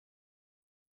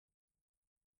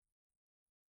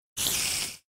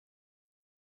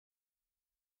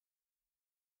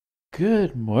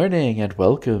Good morning and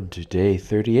welcome to day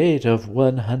 38 of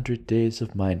 100 Days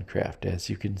of Minecraft. As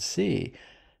you can see,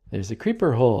 there's a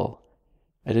creeper hole.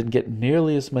 I didn't get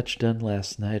nearly as much done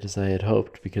last night as I had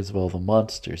hoped because of all the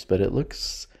monsters, but it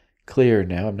looks clear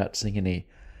now. I'm not seeing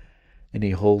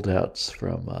any holdouts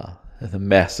from the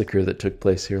massacre that took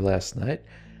place here last night.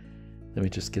 Let me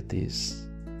just get these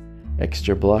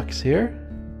extra blocks here,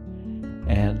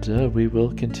 and we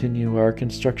will continue our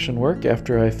construction work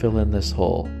after I fill in this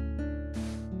hole.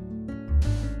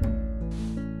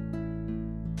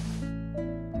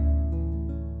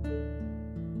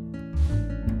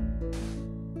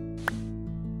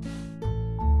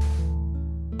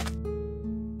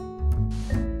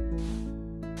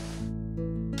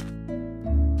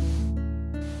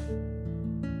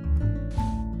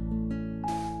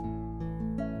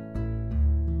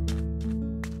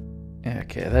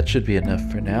 Okay, that should be enough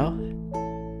for now.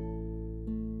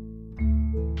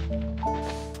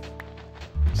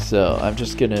 So I'm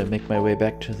just gonna make my way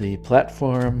back to the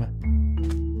platform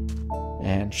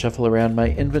and shuffle around my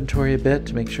inventory a bit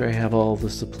to make sure I have all the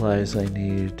supplies I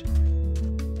need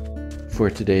for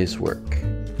today's work.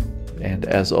 And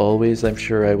as always, I'm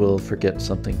sure I will forget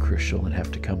something crucial and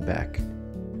have to come back.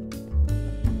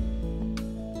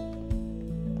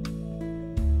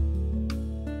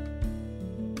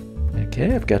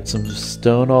 Okay, I've got some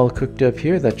stone all cooked up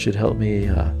here. That should help me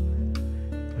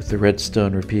with the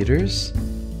redstone repeaters.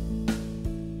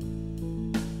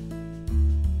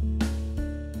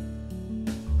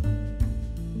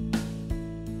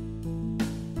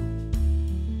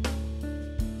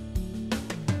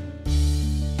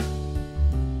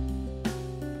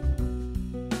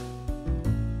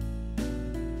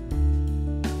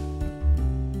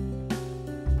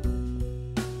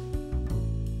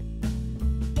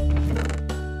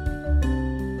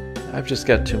 I've just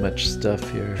got too much stuff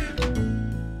here.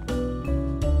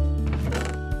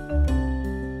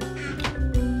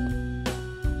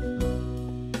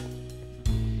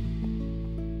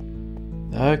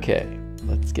 Okay,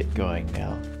 let's get going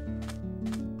now.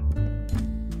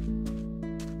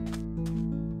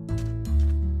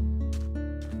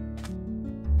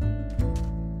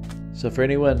 So for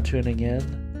anyone tuning in,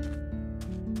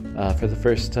 for the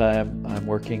first time, I'm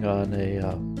working on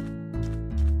a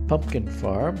pumpkin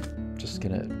farm. Just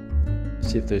gonna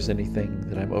see if there's anything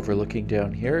that I'm overlooking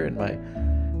down here in my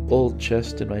old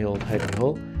chest in my old hiding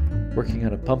hole. Working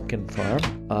on a pumpkin farm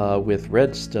with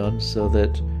redstone so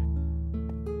that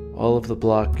all of the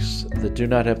blocks that do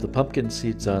not have the pumpkin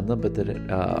seeds on them but that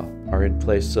are in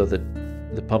place so that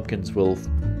the pumpkins will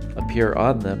appear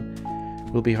on them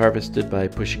will be harvested by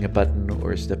pushing a button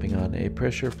or stepping on a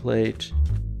pressure plate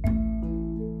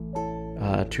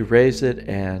to raise it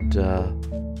and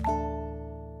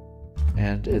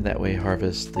in that way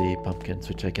harvest the pumpkins,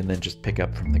 which I can then just pick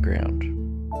up from the ground.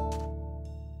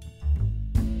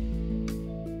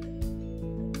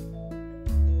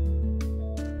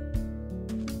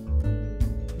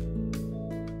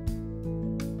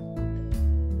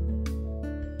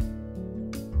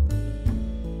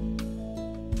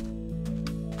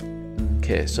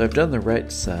 Okay, so I've done the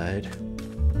right side.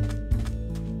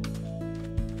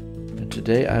 And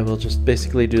today I will just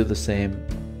basically do the same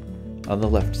on the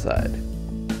left side.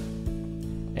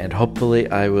 And hopefully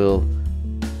I will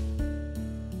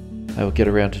get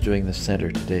around to doing the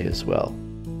center today as well.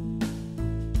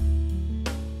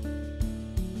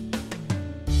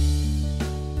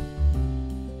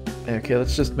 Okay,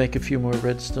 let's just make a few more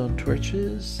redstone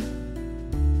torches.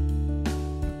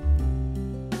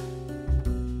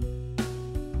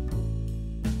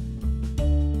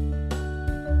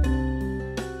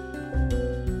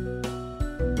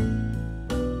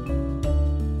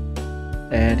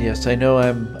 And yes, I know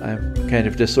I'm kind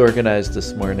of disorganized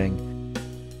this morning.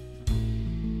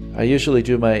 I usually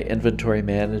do my inventory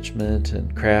management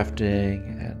and crafting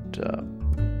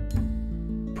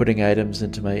and putting items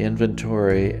into my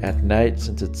inventory at night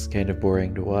since it's kind of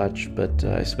boring to watch, but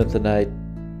I spent the night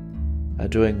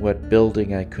doing what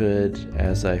building I could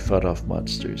as I fought off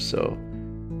monsters, so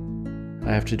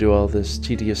I have to do all this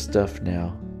tedious stuff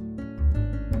now.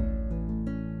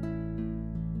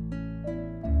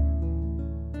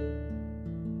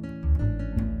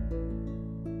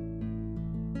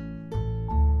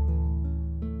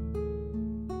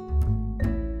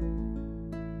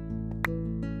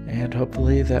 And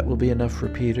hopefully that will be enough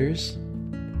repeaters.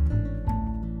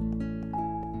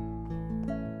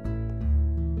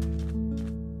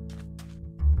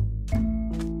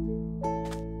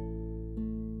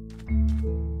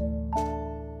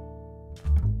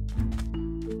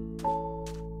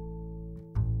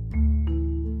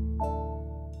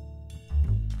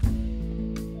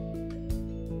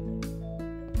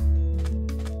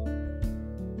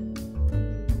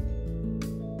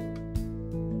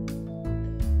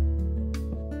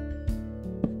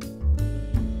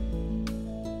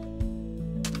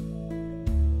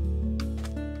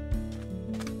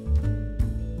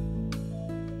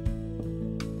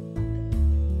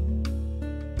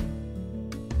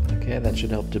 Okay, that should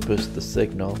help to boost the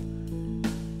signal.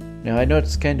 Now I know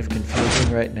it's kind of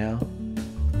confusing right now,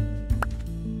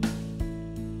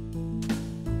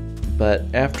 but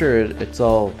after it's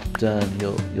all done,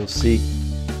 you'll see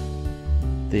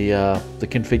the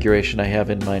configuration I have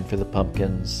in mind for the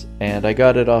pumpkins, and I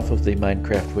got it off of the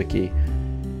Minecraft wiki.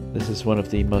 This is one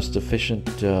of the most efficient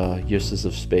uses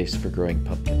of space for growing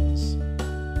pumpkins.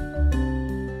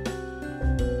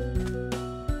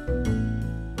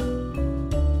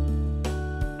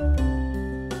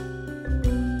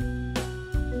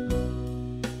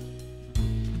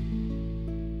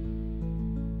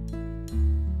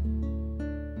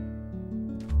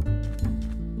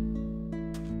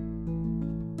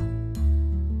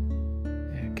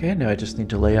 Okay, now I just need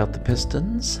to lay out the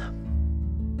pistons.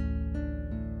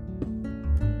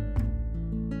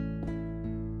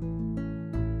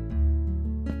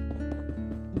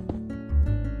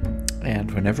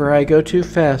 And whenever I go too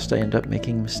fast, I end up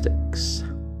making mistakes.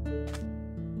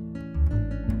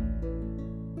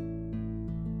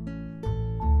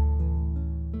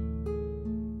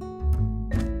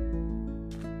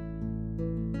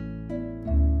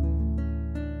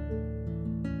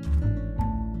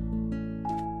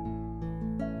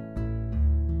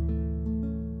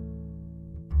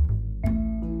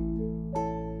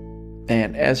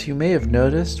 And as you may have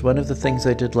noticed, one of the things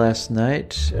I did last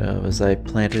night was I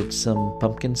planted some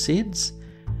pumpkin seeds.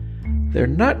 They're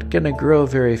not going to grow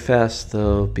very fast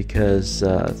though, because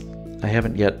I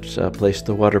haven't yet placed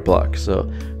the water block, so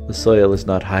the soil is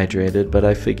not hydrated, but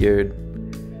I figured,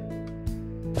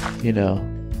 you know,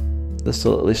 this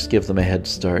will at least give them a head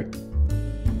start.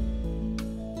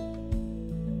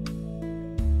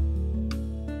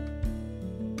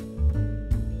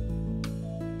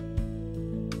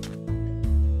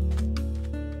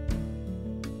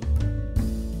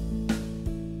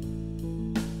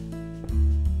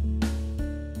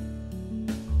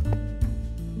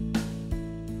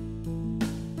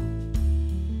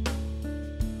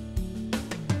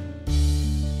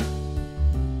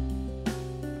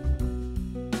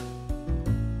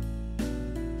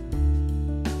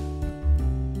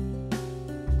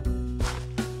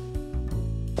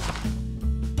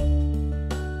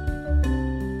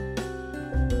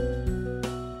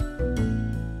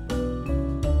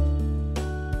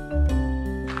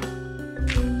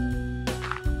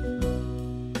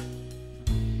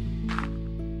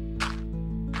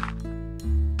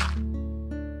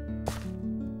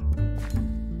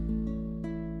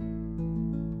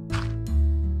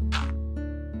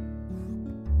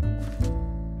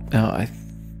 Now,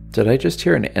 did I just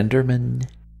hear an Enderman?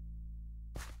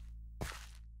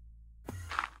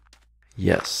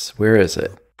 Yes, where is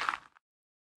it?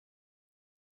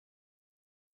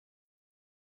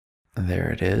 There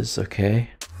it is, okay.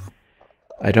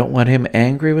 I don't want him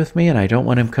angry with me, and I don't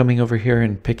want him coming over here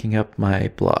and picking up my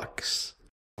blocks.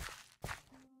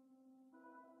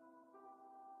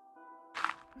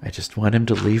 I just want him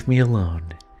to leave me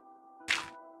alone.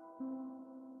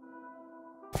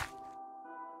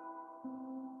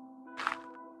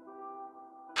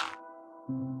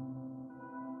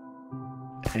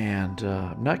 And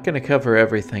I'm not going to cover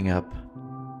everything up.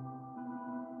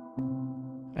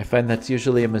 I find that's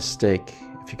usually a mistake.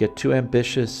 If you get too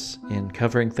ambitious in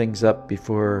covering things up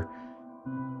before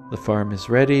the farm is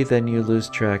ready, then you lose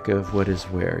track of what is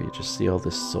where. You just see all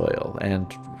this soil.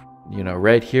 And, you know,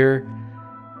 right here,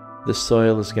 this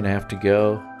soil is going to have to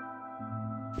go,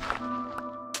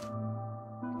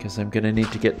 because I'm going to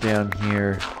need to get down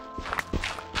here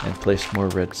and place more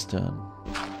redstone.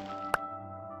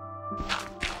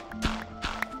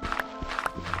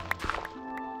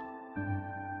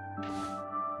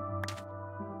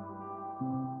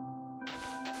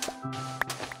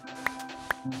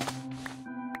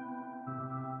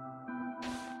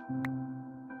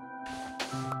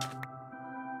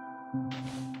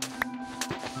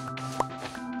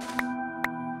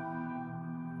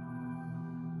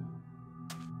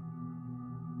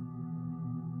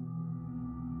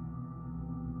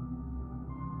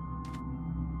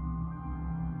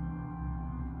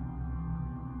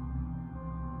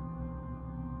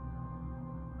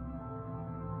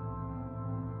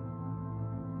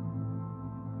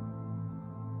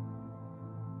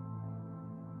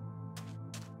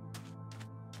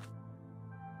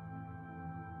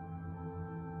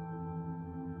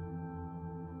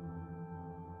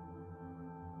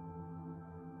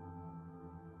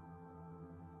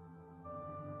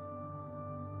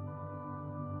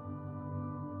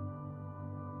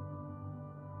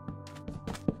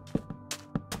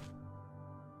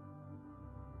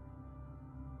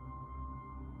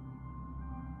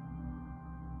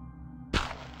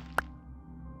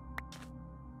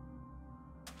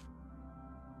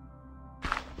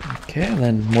 Okay, and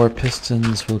then more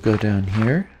pistons will go down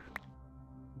here.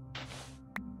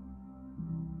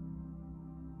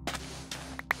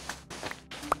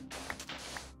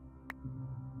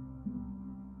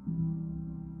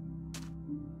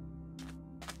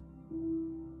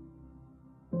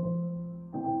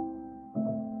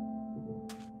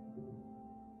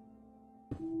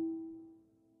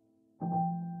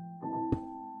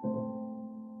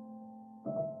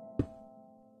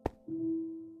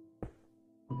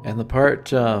 And the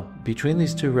part between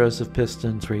these two rows of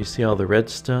pistons where you see all the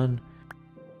redstone,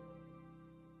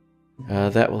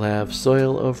 that will have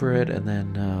soil over it, and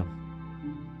then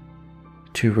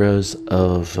 2 rows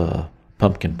of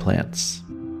pumpkin plants.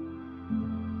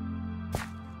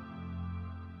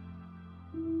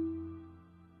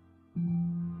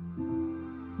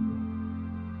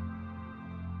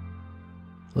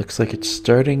 Looks like it's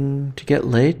starting to get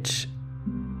late,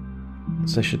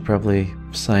 so I should probably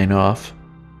sign off.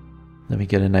 Let me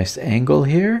get a nice angle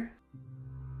here,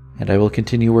 and I will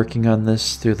continue working on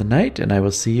this through the night, and I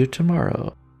will see you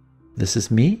tomorrow. This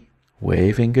is me,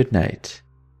 waving good night.